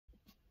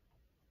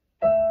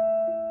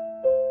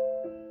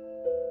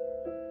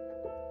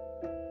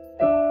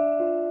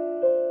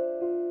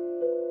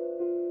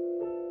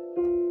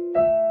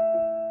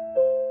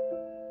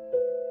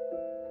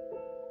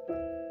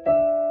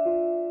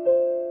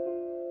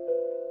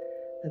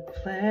The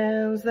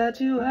plans that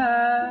you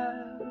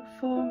have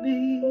for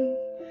me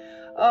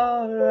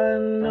are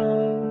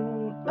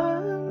unknown,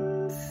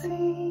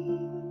 unseen.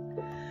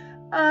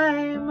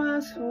 I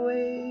must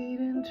wait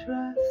and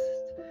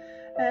trust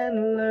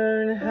and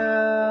learn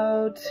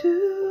how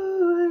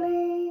to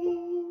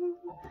lean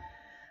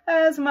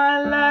as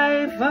my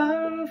life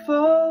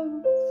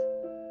unfolds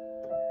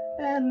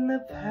and the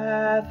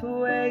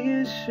pathway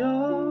is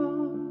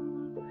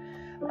shown.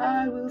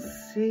 I will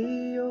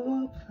see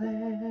your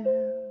plan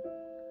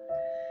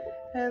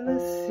and the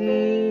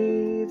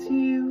seeds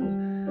you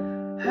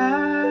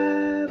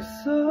have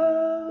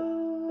sown.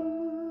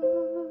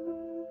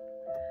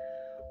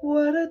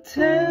 What a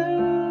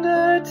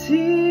tender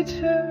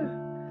teacher,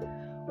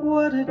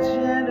 what a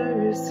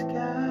generous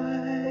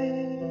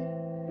guide,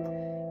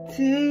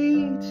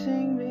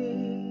 teaching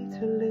me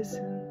to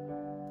listen,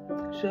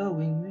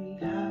 showing me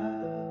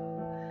how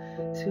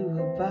to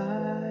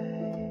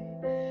abide.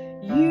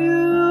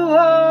 You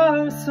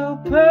are so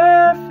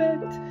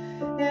perfect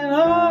in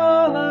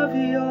all of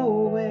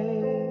your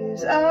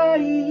ways. I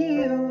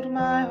yield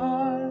my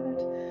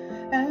heart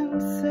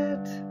and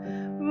set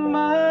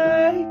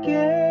my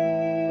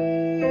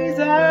gaze.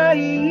 I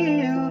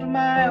yield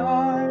my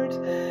heart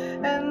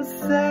and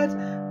set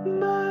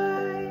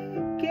my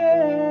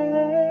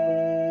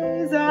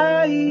gaze.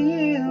 I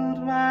yield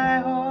my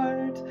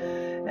heart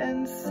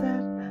and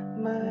set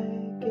my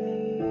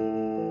gaze.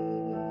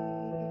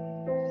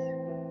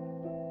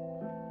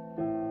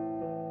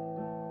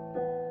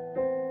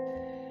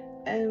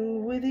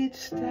 And with each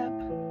step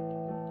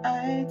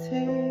I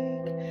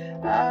take,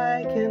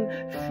 I can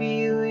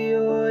feel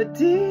your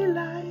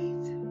delight.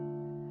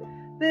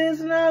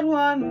 There's not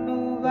one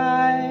move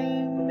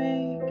I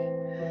make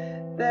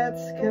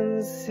that's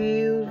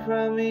concealed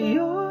from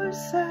your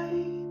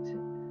sight.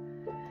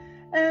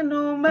 And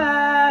no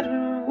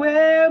matter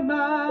where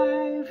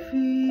my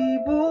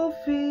feeble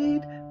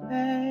feet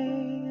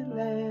may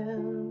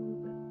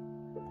land,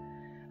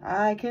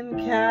 I can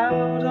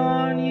count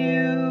on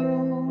you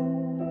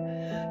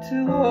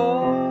to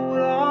hold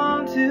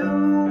on to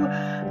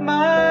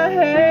my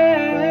hand.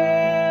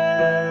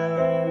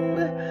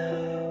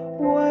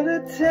 What a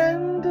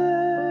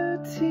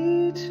tender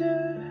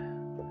teacher,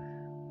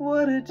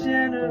 what a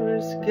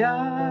generous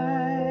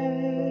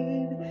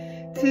guide,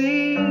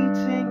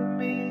 teaching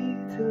me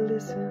to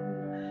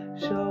listen,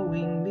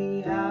 showing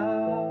me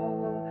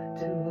how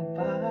to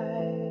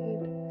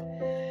abide.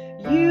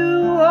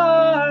 You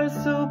are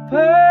so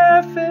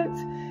perfect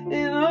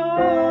in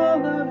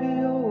all of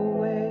your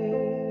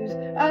ways.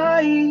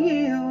 I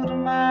yield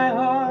my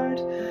heart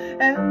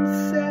and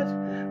set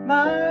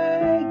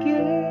my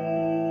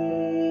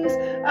gaze.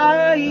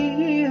 I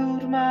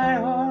yield my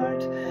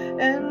heart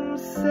and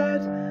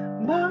set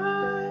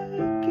my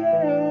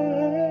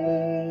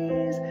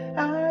gaze.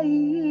 I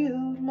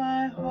yield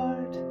my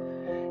heart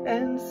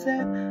and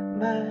set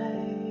my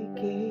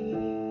gaze.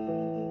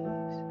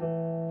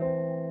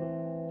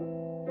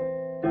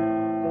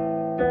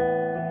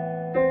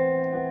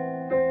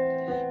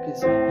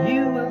 'Cause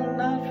you will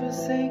not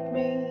forsake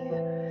me,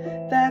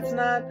 that's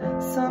not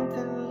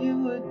something you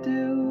would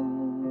do.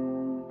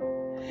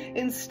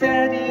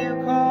 Instead you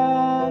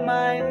call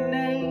my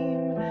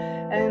name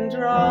and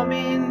draw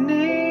me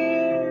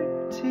near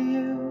to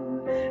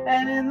you,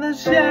 and in the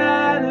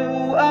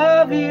shadow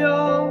of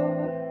your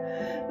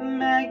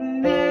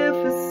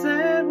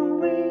magnificent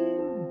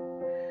wing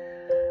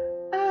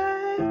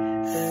I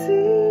see.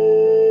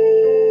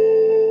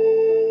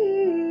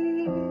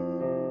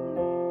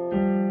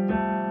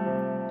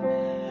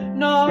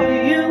 No,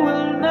 you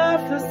will not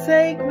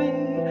forsake me,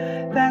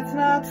 that's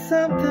not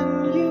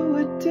something you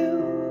would do.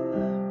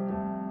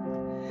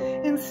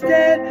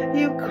 Instead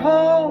you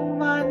call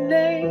my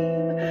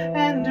name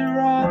and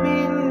draw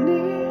me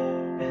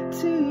near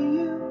to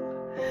you,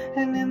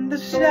 and in the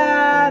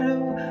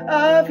shadow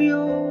of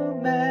your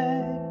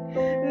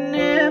magnificent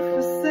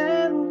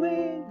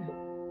wing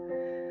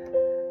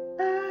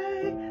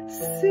I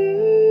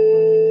see.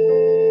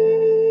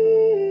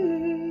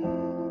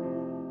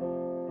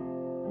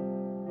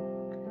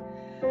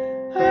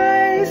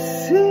 I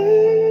see.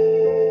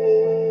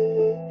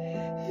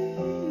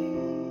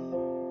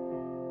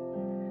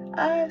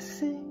 I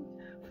sing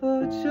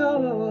for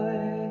joy.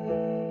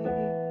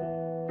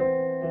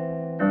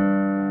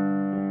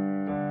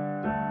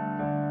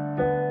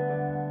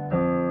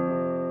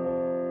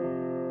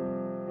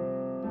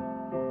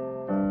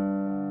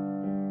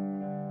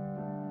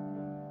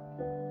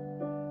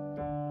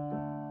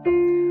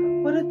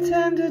 What a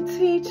tender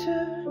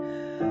teacher,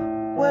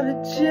 what a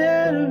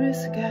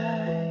generous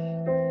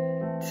guide,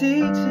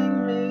 teaching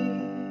me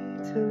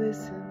to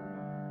listen,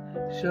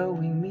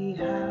 showing me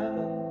how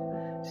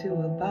to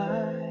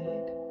abide.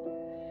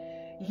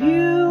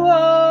 You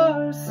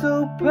are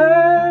so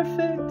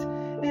perfect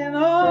in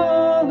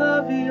all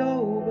of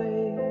your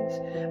ways.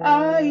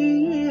 I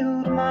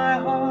yield my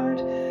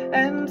heart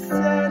and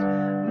set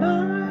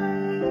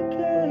my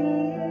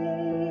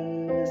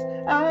gaze.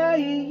 I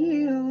yield